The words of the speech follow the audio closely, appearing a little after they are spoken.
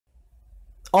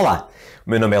Olá, o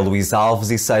meu nome é Luís Alves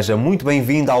e seja muito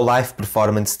bem-vindo ao Live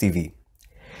Performance TV.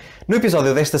 No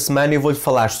episódio desta semana eu vou-lhe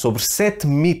falar sobre 7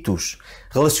 mitos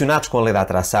relacionados com a Lei da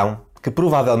Atração que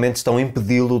provavelmente estão a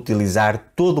impedi-lo de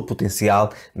utilizar todo o potencial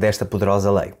desta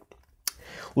poderosa lei.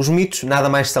 Os mitos nada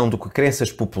mais são do que crenças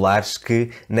populares que,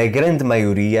 na grande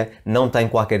maioria, não têm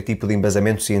qualquer tipo de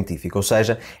embasamento científico, ou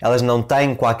seja, elas não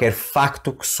têm qualquer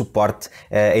facto que suporte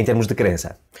em termos de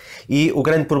crença. E o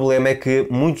grande problema é que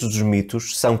muitos dos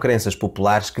mitos são crenças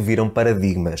populares que viram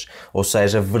paradigmas, ou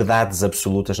seja, verdades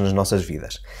absolutas nas nossas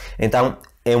vidas. Então,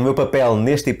 é o meu papel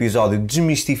neste episódio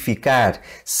desmistificar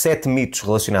 7 mitos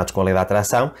relacionados com a Lei da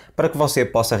Atração para que você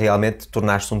possa realmente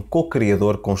tornar-se um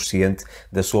co-criador consciente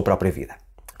da sua própria vida.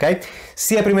 Okay?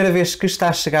 Se é a primeira vez que está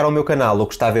a chegar ao meu canal ou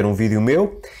que está a ver um vídeo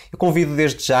meu, eu convido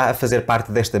desde já a fazer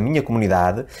parte desta minha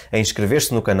comunidade, a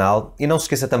inscrever-se no canal e não se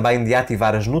esqueça também de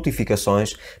ativar as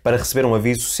notificações para receber um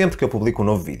aviso sempre que eu publico um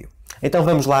novo vídeo. Então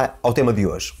vamos lá ao tema de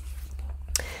hoje.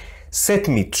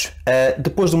 7 mitos.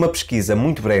 Depois de uma pesquisa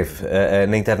muito breve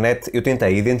na internet, eu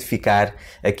tentei identificar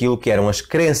aquilo que eram as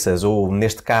crenças, ou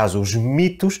neste caso os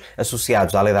mitos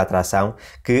associados à Lei da Atração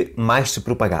que mais se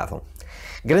propagavam.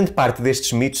 Grande parte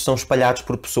destes mitos são espalhados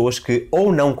por pessoas que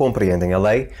ou não compreendem a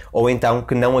lei ou então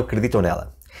que não acreditam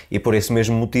nela. E por esse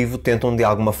mesmo motivo tentam de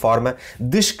alguma forma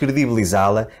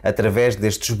descredibilizá-la através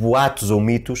destes boatos ou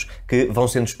mitos que vão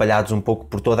sendo espalhados um pouco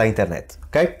por toda a internet.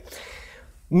 Okay?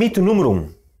 Mito número 1.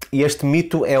 E este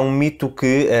mito é um mito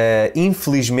que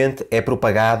infelizmente é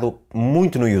propagado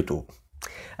muito no YouTube.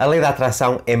 A Lei da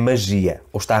Atração é magia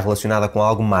ou está relacionada com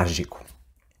algo mágico.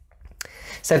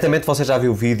 Certamente você já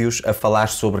viu vídeos a falar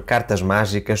sobre cartas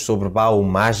mágicas, sobre baú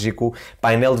mágico,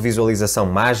 painel de visualização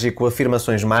mágico,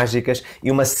 afirmações mágicas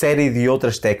e uma série de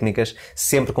outras técnicas,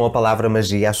 sempre com a palavra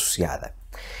magia associada.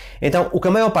 Então, o que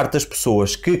a maior parte das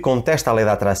pessoas que contesta a Lei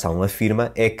da Atração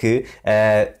afirma é que,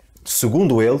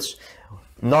 segundo eles,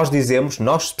 nós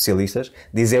especialistas,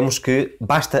 dizemos que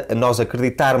basta nós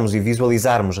acreditarmos e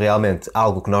visualizarmos realmente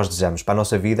algo que nós desejamos para a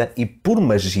nossa vida e por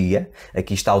magia,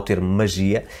 aqui está o termo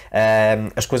magia,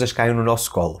 as coisas caem no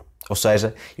nosso colo. Ou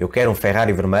seja, eu quero um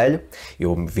Ferrari vermelho,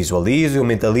 eu visualizo, eu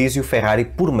mentalizo e o Ferrari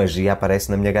por magia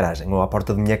aparece na minha garagem ou à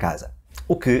porta da minha casa.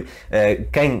 O que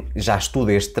quem já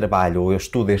estuda este trabalho ou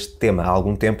estuda este tema há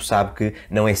algum tempo sabe que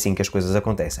não é assim que as coisas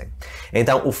acontecem.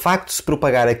 Então, o facto de se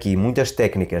propagar aqui muitas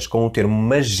técnicas com o termo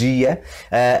magia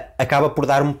acaba por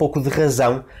dar um pouco de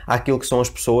razão àquilo que são as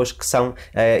pessoas que são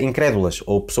incrédulas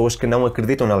ou pessoas que não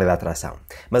acreditam na Lei da Atração.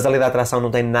 Mas a Lei da Atração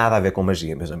não tem nada a ver com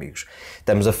magia, meus amigos.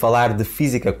 Estamos a falar de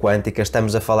física quântica,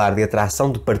 estamos a falar de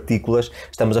atração de partículas,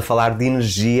 estamos a falar de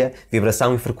energia,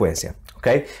 vibração e frequência.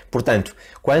 Okay? Portanto,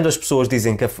 quando as pessoas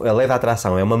dizem que a Lei da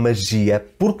Atração é uma magia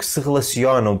porque se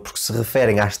relacionam, porque se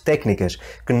referem às técnicas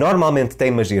que normalmente têm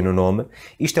magia no nome,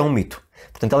 isto é um mito.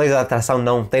 Portanto, a Lei da Atração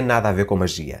não tem nada a ver com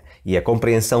magia. E a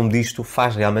compreensão disto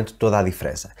faz realmente toda a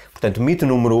diferença. Portanto, mito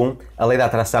número 1, a Lei da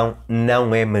Atração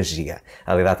não é magia.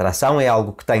 A Lei da Atração é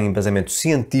algo que tem embasamento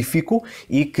científico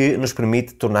e que nos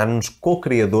permite tornar-nos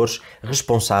co-criadores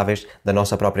responsáveis da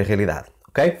nossa própria realidade.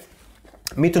 Ok?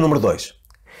 Mito número 2.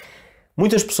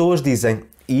 Muitas pessoas dizem,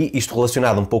 e isto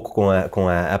relacionado um pouco com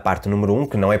a parte número 1,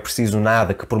 que não é preciso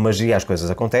nada, que por magia as coisas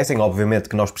acontecem. Obviamente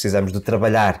que nós precisamos de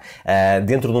trabalhar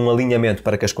dentro de um alinhamento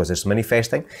para que as coisas se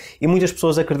manifestem. E muitas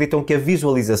pessoas acreditam que a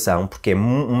visualização, porque é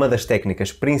uma das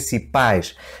técnicas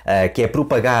principais que é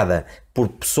propagada por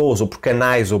pessoas ou por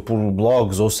canais ou por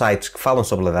blogs ou sites que falam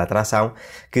sobre a Lei da Atração,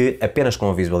 que apenas com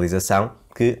a visualização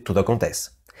que tudo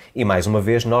acontece. E mais uma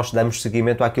vez nós damos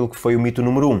seguimento àquilo que foi o mito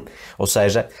número 1. Ou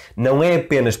seja, não é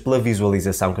apenas pela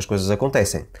visualização que as coisas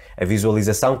acontecem. A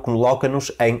visualização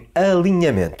coloca-nos em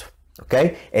alinhamento.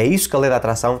 Okay? É isso que a Lei da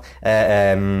Atração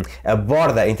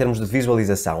aborda em termos de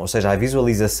visualização. Ou seja, a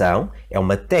visualização é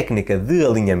uma técnica de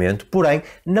alinhamento, porém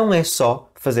não é só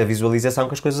fazer a visualização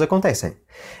que as coisas acontecem.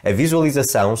 A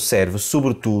visualização serve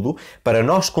sobretudo para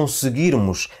nós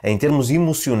conseguirmos, em termos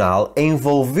emocional,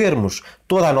 envolvermos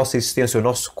toda a nossa existência, o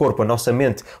nosso corpo, a nossa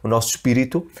mente, o nosso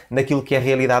espírito, naquilo que é a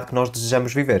realidade que nós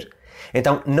desejamos viver.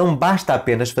 Então, não basta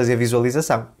apenas fazer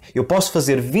visualização. Eu posso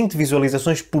fazer 20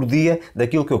 visualizações por dia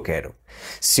daquilo que eu quero.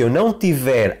 Se eu não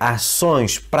tiver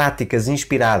ações práticas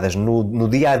inspiradas no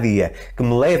dia a dia que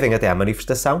me levem até à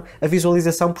manifestação, a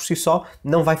visualização por si só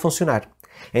não vai funcionar.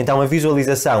 Então, a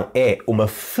visualização é uma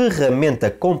ferramenta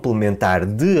complementar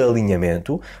de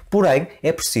alinhamento, porém,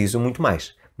 é preciso muito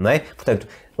mais, não é? Portanto,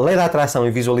 Lei da Atração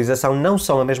e visualização não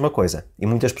são a mesma coisa. E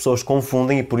muitas pessoas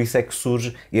confundem e por isso é que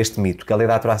surge este mito, que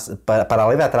para a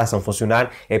Lei da Atração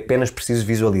funcionar é apenas preciso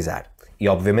visualizar. E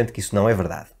obviamente que isso não é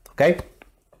verdade, ok?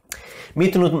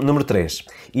 Mito número 3.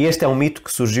 E este é um mito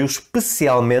que surgiu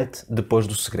especialmente depois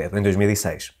do segredo, em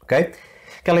 2006. Ok?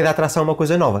 Que a lei da atração é uma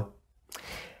coisa nova.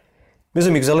 Meus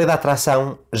amigos, a lei da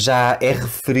atração já é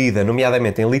referida,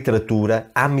 nomeadamente em literatura,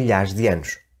 há milhares de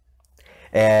anos.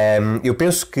 Eu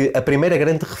penso que a primeira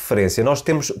grande referência, nós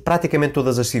temos praticamente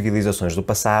todas as civilizações do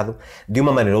passado, de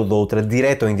uma maneira ou de outra,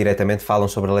 direta ou indiretamente, falam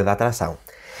sobre a lei da atração.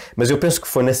 Mas eu penso que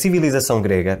foi na civilização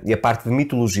grega e a parte de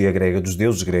mitologia grega, dos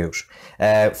deuses gregos,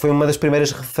 foi uma das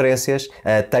primeiras referências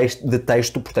de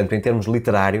texto, portanto, em termos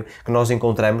literário, que nós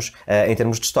encontramos em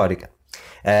termos de histórica.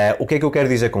 O que é que eu quero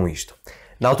dizer com isto?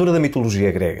 Na altura da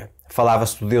mitologia grega,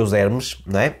 falava-se do deus Hermes,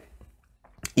 não é?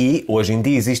 E hoje em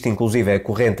dia existe inclusive a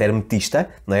corrente hermetista,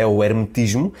 não é? Ou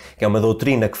hermetismo, que é uma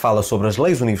doutrina que fala sobre as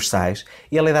leis universais,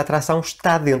 e a lei da atração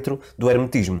está dentro do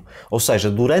hermetismo. Ou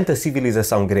seja, durante a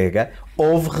civilização grega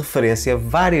houve referência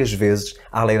várias vezes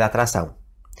à lei da atração.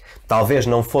 Talvez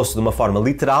não fosse de uma forma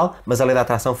literal, mas a lei da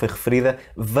atração foi referida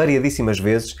variadíssimas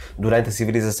vezes durante a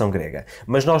civilização grega.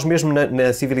 Mas nós mesmo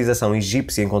na civilização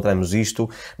egípcia encontramos isto,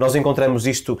 nós encontramos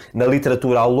isto na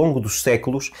literatura ao longo dos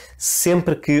séculos,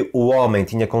 sempre que o homem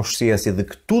tinha consciência de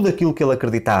que tudo aquilo que ele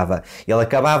acreditava, ele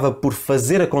acabava por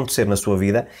fazer acontecer na sua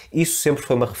vida, isso sempre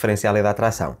foi uma referência à lei da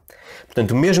atração.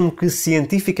 Portanto, mesmo que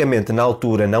cientificamente na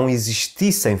altura não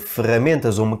existissem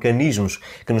ferramentas ou mecanismos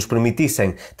que nos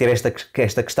permitissem ter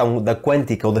esta questão da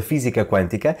quântica ou da física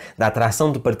quântica, da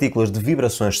atração de partículas de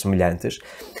vibrações semelhantes,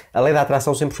 a lei da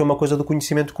atração sempre foi uma coisa do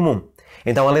conhecimento comum.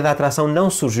 Então a lei da atração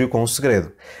não surgiu com um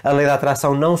segredo. A lei da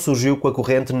atração não surgiu com a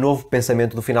corrente novo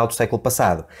pensamento do final do século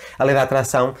passado. A lei da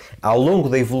atração, ao longo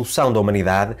da evolução da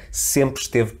humanidade, sempre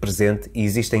esteve presente e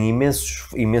existem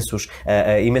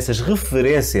imensas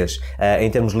referências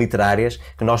em termos literárias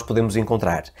que nós podemos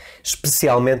encontrar.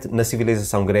 Especialmente na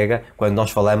civilização grega, quando nós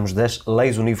falamos das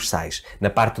leis universais, na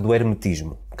parte do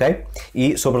hermetismo. Okay?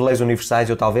 E sobre leis universais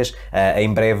eu talvez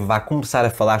em breve vá começar a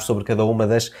falar sobre cada uma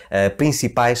das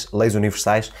principais leis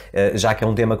universais, já que é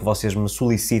um tema que vocês me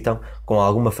solicitam com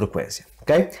alguma frequência.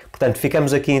 Okay? Portanto,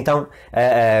 ficamos aqui então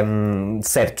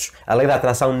certos. A lei da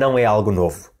atração não é algo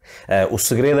novo. O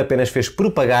segredo apenas fez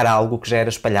propagar algo que já era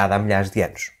espalhado há milhares de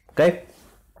anos. Okay?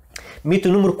 Mito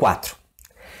número 4.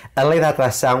 A lei da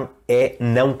atração é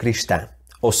não cristã.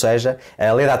 Ou seja,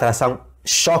 a lei da atração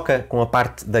choca com a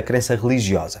parte da crença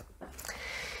religiosa.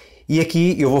 E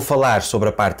aqui eu vou falar sobre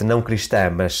a parte não cristã,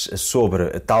 mas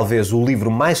sobre talvez o livro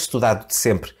mais estudado de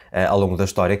sempre ao longo da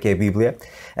história, que é a Bíblia,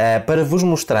 para vos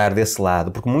mostrar desse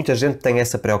lado, porque muita gente tem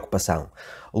essa preocupação.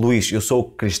 Luís, eu sou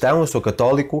cristão, eu sou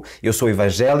católico, eu sou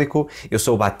evangélico, eu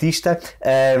sou batista.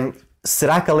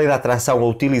 Será que a lei da atração, ou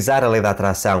utilizar a lei da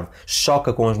atração,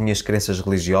 choca com as minhas crenças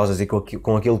religiosas e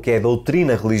com aquilo que é a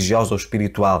doutrina religiosa ou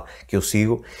espiritual que eu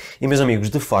sigo? E, meus amigos,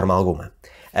 de forma alguma.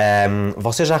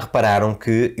 Vocês já repararam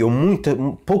que eu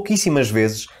pouquíssimas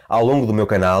vezes ao longo do meu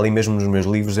canal e mesmo nos meus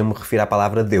livros eu me refiro à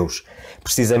palavra Deus,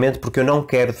 precisamente porque eu não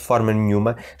quero de forma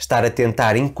nenhuma estar a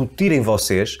tentar incutir em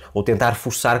vocês ou tentar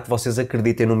forçar que vocês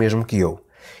acreditem no mesmo que eu.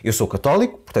 Eu sou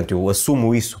católico, portanto eu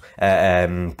assumo isso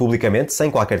publicamente,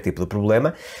 sem qualquer tipo de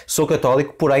problema. Sou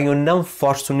católico, porém eu não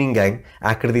forço ninguém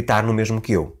a acreditar no mesmo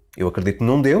que eu. Eu acredito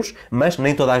num Deus, mas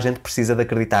nem toda a gente precisa de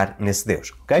acreditar nesse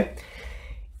Deus, ok?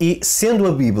 E sendo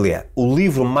a Bíblia o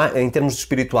livro, em termos de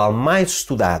espiritual, mais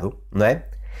estudado, não é?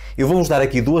 Eu vou-vos dar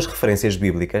aqui duas referências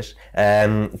bíblicas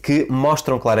que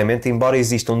mostram claramente, embora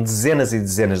existam dezenas e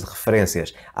dezenas de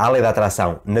referências à lei da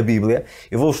atração na Bíblia,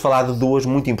 eu vou-vos falar de duas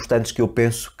muito importantes que eu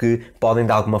penso que podem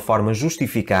de alguma forma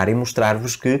justificar e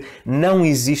mostrar-vos que não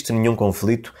existe nenhum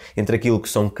conflito entre aquilo que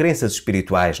são crenças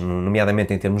espirituais,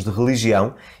 nomeadamente em termos de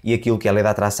religião, e aquilo que é a lei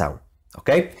da atração.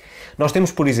 Ok? Nós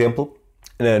temos, por exemplo,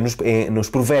 nos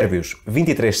Provérbios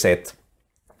 23:7,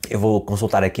 eu vou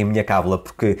consultar aqui a minha cábula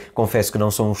porque confesso que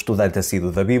não sou um estudante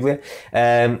assíduo da Bíblia.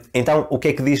 Então, o que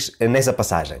é que diz nessa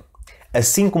passagem?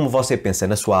 Assim como você pensa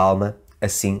na sua alma,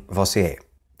 assim você é.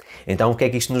 Então, o que é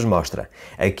que isto nos mostra?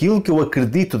 Aquilo que eu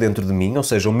acredito dentro de mim, ou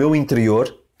seja, o meu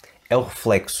interior, é o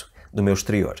reflexo do meu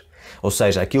exterior. Ou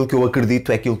seja, aquilo que eu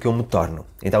acredito é aquilo que eu me torno.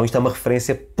 Então isto é uma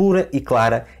referência pura e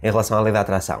clara em relação à lei da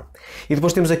atração. E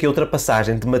depois temos aqui outra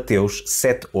passagem de Mateus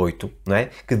 7:8, não é?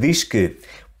 Que diz que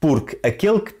porque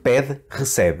aquele que pede,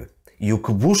 recebe, e o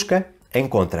que busca,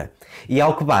 encontra, e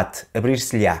ao que bate,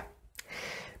 abrir-se-lhe-á.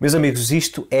 Meus amigos,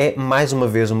 isto é mais uma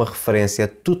vez uma referência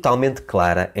totalmente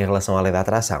clara em relação à lei da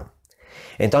atração.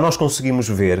 Então nós conseguimos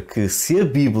ver que se a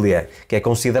Bíblia, que é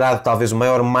considerado talvez o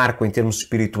maior marco em termos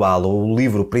espiritual, ou o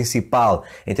livro principal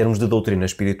em termos de doutrina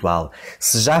espiritual,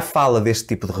 se já fala deste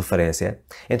tipo de referência,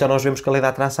 então nós vemos que a lei da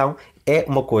atração é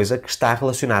uma coisa que está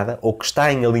relacionada ou que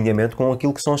está em alinhamento com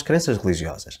aquilo que são as crenças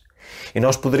religiosas. E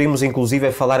nós poderíamos,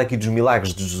 inclusive, falar aqui dos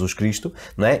milagres de Jesus Cristo,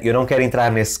 não é? Eu não quero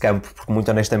entrar nesse campo, porque, muito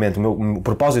honestamente, o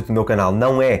propósito do meu canal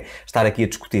não é estar aqui a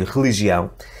discutir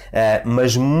religião,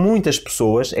 mas muitas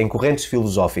pessoas, em correntes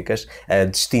filosóficas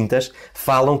distintas,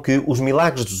 falam que os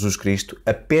milagres de Jesus Cristo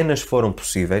apenas foram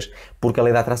possíveis porque a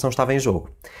lei da atração estava em jogo.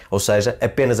 Ou seja,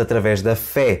 apenas através da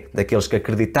fé daqueles que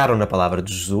acreditaram na palavra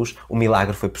de Jesus, o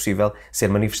milagre foi possível ser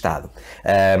manifestado.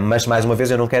 Mas, mais uma vez,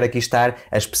 eu não quero aqui estar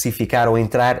a especificar ou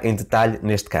entrar em detalhe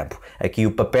neste campo. Aqui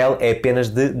o papel é apenas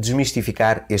de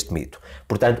desmistificar este mito.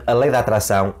 Portanto, a lei da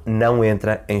atração não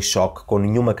entra em choque com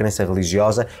nenhuma crença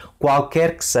religiosa,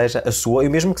 qualquer que seja a sua, e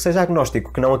mesmo que seja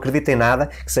agnóstico, que não acredite em nada,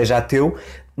 que seja ateu,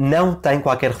 não tem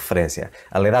qualquer referência.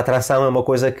 A lei da atração é uma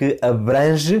coisa que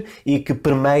abrange e que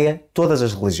permeia todas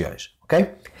as religiões, ok?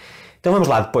 Então vamos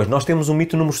lá, depois nós temos o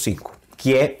mito número 5,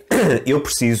 que é eu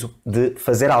preciso de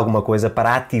fazer alguma coisa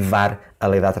para ativar a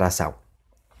lei da atração.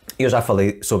 Eu já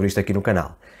falei sobre isto aqui no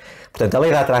canal. Portanto, a lei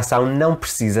da atração não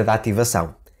precisa de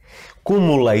ativação.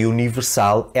 Como lei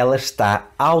universal, ela está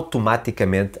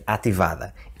automaticamente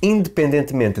ativada,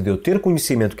 independentemente de eu ter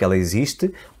conhecimento que ela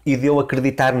existe e de eu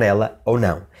acreditar nela ou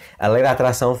não. A lei da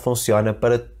atração funciona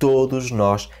para todos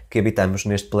nós que habitamos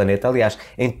neste planeta. Aliás,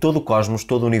 em todo o cosmos,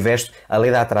 todo o universo, a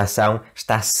lei da atração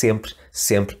está sempre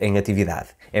em atividade.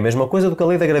 É a mesma coisa do que a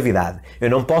lei da gravidade. Eu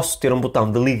não posso ter um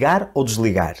botão de ligar ou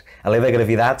desligar. A lei da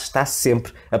gravidade está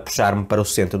sempre a puxar-me para o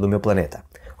centro do meu planeta.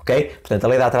 Ok? Portanto, a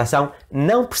lei da atração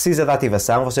não precisa de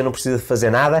ativação, você não precisa de fazer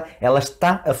nada, ela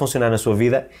está a funcionar na sua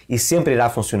vida e sempre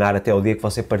irá funcionar até o dia que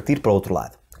você partir para o outro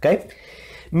lado. Ok?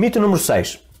 Mito número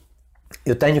 6.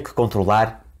 Eu tenho que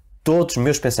controlar todos os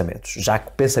meus pensamentos, já que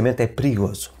o pensamento é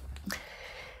perigoso.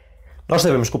 Nós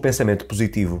sabemos que o pensamento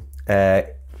positivo,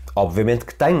 obviamente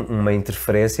que tem uma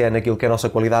interferência naquilo que é a nossa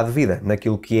qualidade de vida,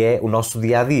 naquilo que é o nosso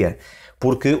dia-a-dia.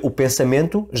 Porque o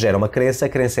pensamento gera uma crença, a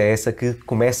crença é essa que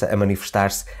começa a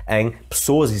manifestar-se em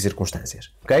pessoas e circunstâncias,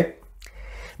 ok?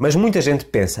 Mas muita gente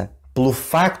pensa, pelo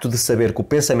facto de saber que o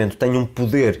pensamento tem um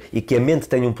poder e que a mente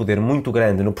tem um poder muito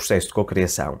grande no processo de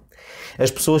cocriação,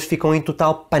 as pessoas ficam em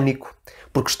total pânico,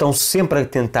 porque estão sempre a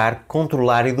tentar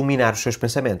controlar e dominar os seus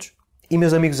pensamentos. E,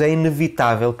 meus amigos, é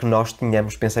inevitável que nós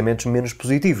tenhamos pensamentos menos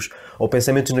positivos ou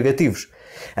pensamentos negativos.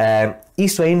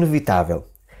 Isso é inevitável.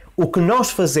 O que nós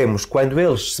fazemos quando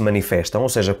eles se manifestam, ou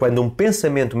seja, quando um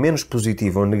pensamento menos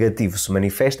positivo ou negativo se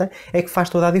manifesta, é que faz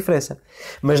toda a diferença.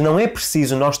 Mas não é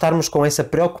preciso nós estarmos com essa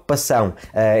preocupação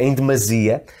em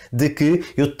demasia de que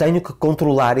eu tenho que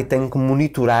controlar e tenho que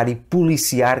monitorar e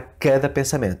policiar cada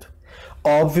pensamento.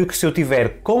 Óbvio que se eu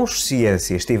tiver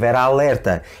consciência, estiver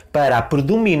alerta para a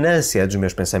predominância dos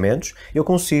meus pensamentos, eu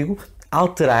consigo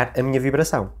alterar a minha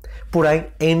vibração. Porém,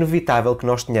 é inevitável que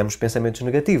nós tenhamos pensamentos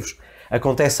negativos.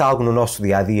 Acontece algo no nosso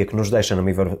dia-a-dia que nos deixa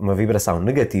numa vibração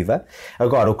negativa.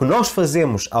 Agora, o que nós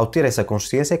fazemos ao ter essa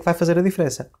consciência é que vai fazer a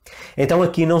diferença. Então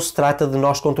aqui não se trata de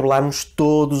nós controlarmos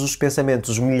todos os pensamentos,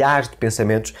 os milhares de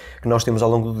pensamentos que nós temos ao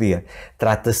longo do dia.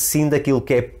 Trata-se sim daquilo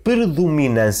que é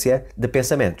predominância de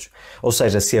pensamentos. Ou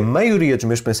seja, se a maioria dos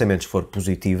meus pensamentos for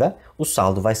positiva, o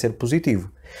saldo vai ser positivo.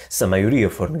 Se a maioria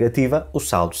for negativa, o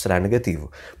saldo será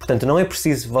negativo. Portanto, não é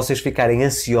preciso vocês ficarem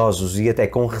ansiosos e até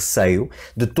com receio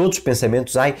de todos os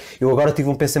pensamentos. Eu agora tive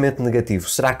um pensamento negativo.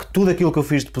 Será que tudo aquilo que eu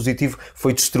fiz de positivo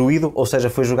foi destruído, ou seja,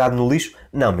 foi jogado no lixo?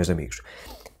 Não, meus amigos.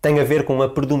 Tem a ver com a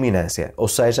predominância, ou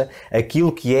seja,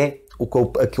 aquilo que é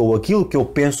aquilo que eu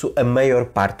penso a maior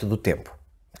parte do tempo.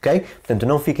 Ok? Portanto,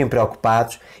 não fiquem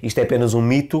preocupados. Isto é apenas um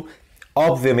mito.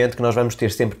 Obviamente que nós vamos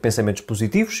ter sempre pensamentos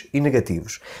positivos e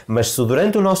negativos, mas se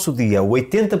durante o nosso dia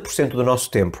 80% do nosso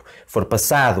tempo for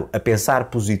passado a pensar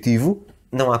positivo,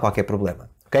 não há qualquer problema,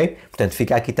 ok? Portanto,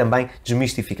 fica aqui também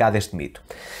desmistificado este mito.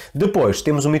 Depois,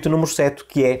 temos o mito número 7,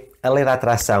 que é a lei da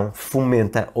atração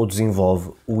fomenta ou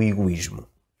desenvolve o egoísmo.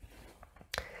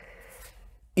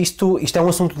 Isto é um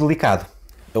assunto delicado,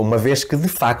 uma vez que, de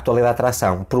facto, a lei da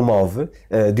atração promove,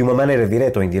 de uma maneira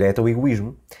direta ou indireta, o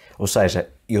egoísmo. Ou seja,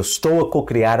 eu estou a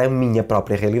co-criar a minha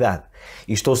própria realidade.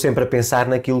 E estou sempre a pensar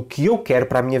naquilo que eu quero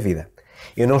para a minha vida.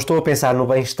 Eu não estou a pensar no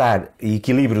bem-estar e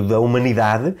equilíbrio da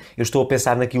humanidade, eu estou a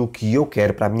pensar naquilo que eu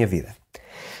quero para a minha vida.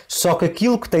 Só que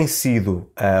aquilo que tem sido,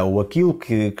 ou aquilo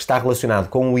que está relacionado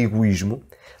com o egoísmo,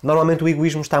 normalmente o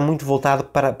egoísmo está muito voltado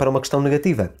para uma questão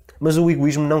negativa. Mas o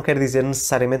egoísmo não quer dizer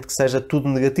necessariamente que seja tudo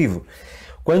negativo.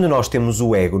 Quando nós temos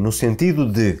o ego no sentido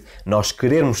de nós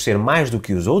querermos ser mais do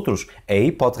que os outros,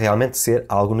 aí pode realmente ser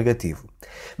algo negativo.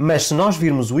 Mas se nós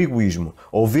virmos o egoísmo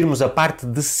ou virmos a parte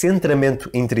de centramento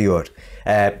interior,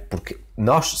 porque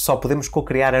nós só podemos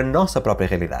co-criar a nossa própria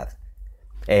realidade.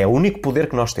 É o único poder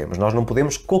que nós temos. Nós não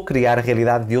podemos co-criar a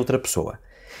realidade de outra pessoa.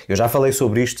 Eu já falei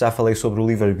sobre isto, já falei sobre o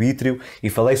livre-arbítrio e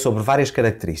falei sobre várias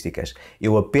características.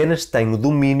 Eu apenas tenho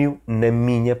domínio na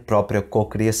minha própria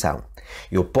co-criação.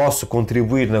 Eu posso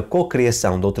contribuir na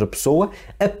co-criação de outra pessoa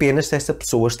apenas se essa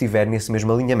pessoa estiver nesse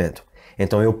mesmo alinhamento.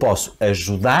 Então eu posso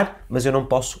ajudar, mas eu não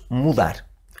posso mudar.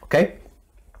 Ok?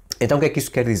 Então o que é que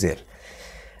isso quer dizer?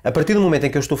 A partir do momento em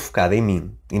que eu estou focado em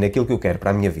mim e naquilo que eu quero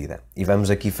para a minha vida, e vamos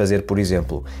aqui fazer, por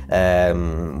exemplo,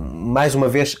 mais uma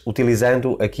vez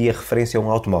utilizando aqui a referência a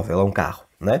um automóvel, a um carro,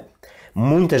 não é?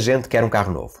 Muita gente quer um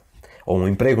carro novo, ou um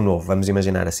emprego novo, vamos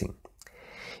imaginar assim.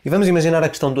 E vamos imaginar a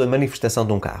questão da manifestação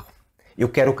de um carro. Eu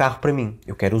quero o carro para mim,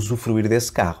 eu quero usufruir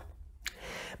desse carro.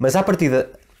 Mas à partida,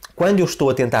 quando eu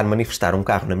estou a tentar manifestar um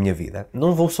carro na minha vida,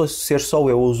 não vou ser só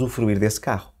eu a usufruir desse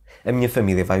carro. A minha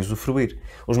família vai usufruir,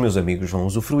 os meus amigos vão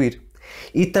usufruir.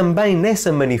 E também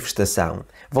nessa manifestação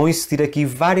vão existir aqui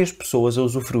várias pessoas a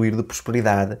usufruir de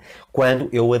prosperidade quando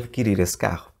eu adquirir esse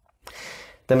carro.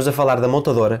 Estamos a falar da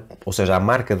montadora, ou seja, a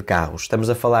marca de carros. Estamos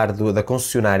a falar da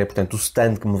concessionária, portanto, o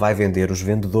stand que me vai vender, os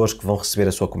vendedores que vão receber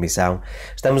a sua comissão.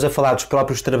 Estamos a falar dos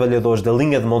próprios trabalhadores da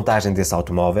linha de montagem desse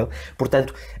automóvel.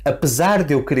 Portanto, apesar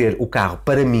de eu querer o carro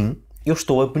para mim, eu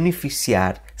estou a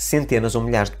beneficiar centenas ou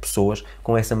milhares de pessoas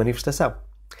com essa manifestação.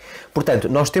 Portanto,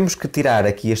 nós temos que tirar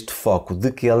aqui este foco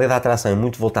de que a lei da atração é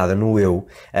muito voltada no eu,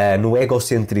 no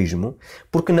egocentrismo,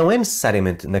 porque não é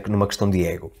necessariamente numa questão de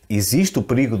ego. Existe o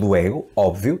perigo do ego,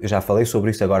 óbvio, eu já falei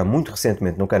sobre isso agora muito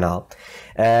recentemente no canal,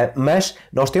 mas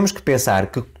nós temos que pensar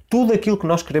que tudo aquilo que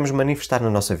nós queremos manifestar na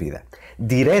nossa vida,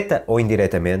 direta ou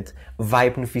indiretamente, vai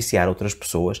beneficiar outras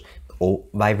pessoas ou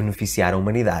vai beneficiar a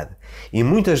humanidade. E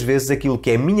muitas vezes aquilo que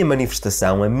é a minha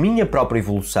manifestação, a minha própria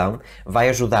evolução, vai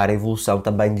ajudar a evolução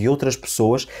também de outras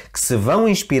pessoas que se vão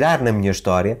inspirar na minha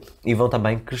história e vão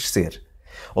também crescer.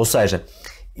 Ou seja,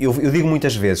 eu digo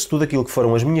muitas vezes, tudo aquilo que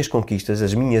foram as minhas conquistas,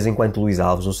 as minhas enquanto Luís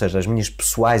Alves, ou seja, as minhas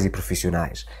pessoais e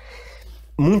profissionais,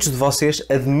 muitos de vocês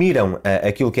admiram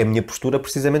aquilo que é a minha postura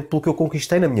precisamente pelo que eu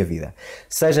conquistei na minha vida.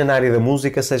 Seja na área da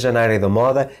música, seja na área da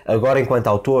moda, agora enquanto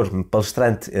autor,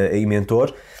 palestrante e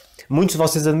mentor, muitos de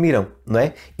vocês admiram, não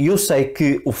é? E eu sei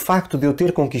que o facto de eu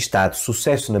ter conquistado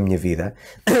sucesso na minha vida,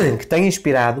 que tem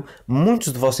inspirado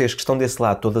muitos de vocês que estão desse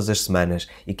lado todas as semanas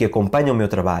e que acompanham o meu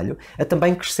trabalho, a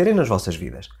também crescerem nas vossas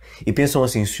vidas. E pensam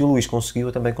assim, se o Luís conseguiu,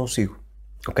 eu também consigo.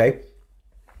 Ok?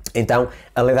 Então,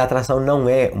 a lei da atração não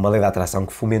é uma lei da atração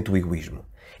que fomenta o egoísmo.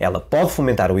 Ela pode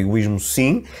fomentar o egoísmo,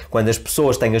 sim, quando as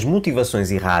pessoas têm as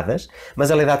motivações erradas,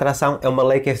 mas a lei da atração é uma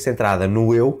lei que é centrada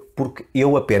no eu, porque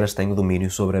eu apenas tenho domínio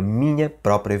sobre a minha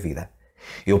própria vida.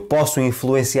 Eu posso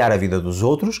influenciar a vida dos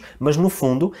outros, mas no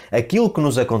fundo, aquilo que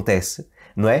nos acontece,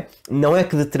 não é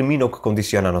que determina ou que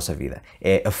condiciona a nossa vida.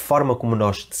 É a forma como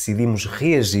nós decidimos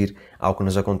reagir ao que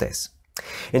nos acontece.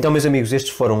 Então, meus amigos,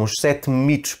 estes foram os 7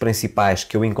 mitos principais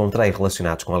que eu encontrei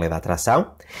relacionados com a lei da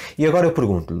atração. E agora eu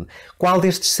pergunto-lhe, qual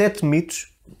destes 7 mitos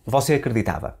você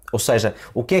acreditava? Ou seja,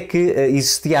 o que é que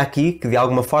existia aqui que de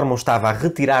alguma forma o estava a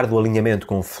retirar do alinhamento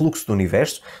com o fluxo do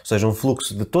universo, ou seja, um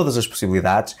fluxo de todas as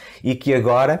possibilidades, e que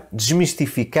agora,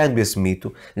 desmistificando esse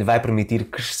mito, lhe vai permitir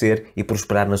crescer e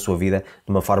prosperar na sua vida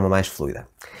de uma forma mais fluida?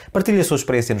 Partilhe a sua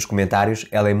experiência nos comentários,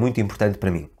 ela é muito importante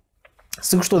para mim.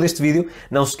 Se gostou deste vídeo,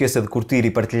 não se esqueça de curtir e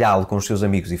partilhá-lo com os seus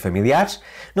amigos e familiares.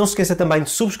 Não se esqueça também de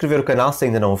subscrever o canal se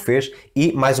ainda não o fez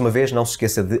e, mais uma vez, não se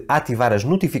esqueça de ativar as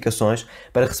notificações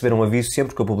para receber um aviso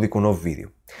sempre que eu publico um novo vídeo.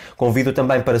 Convido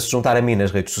também para se juntar a mim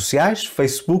nas redes sociais,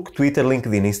 Facebook, Twitter,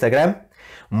 LinkedIn e Instagram.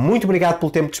 Muito obrigado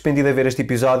pelo tempo despendido a ver este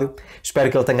episódio. Espero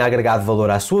que ele tenha agregado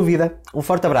valor à sua vida. Um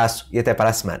forte abraço e até para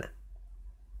a semana.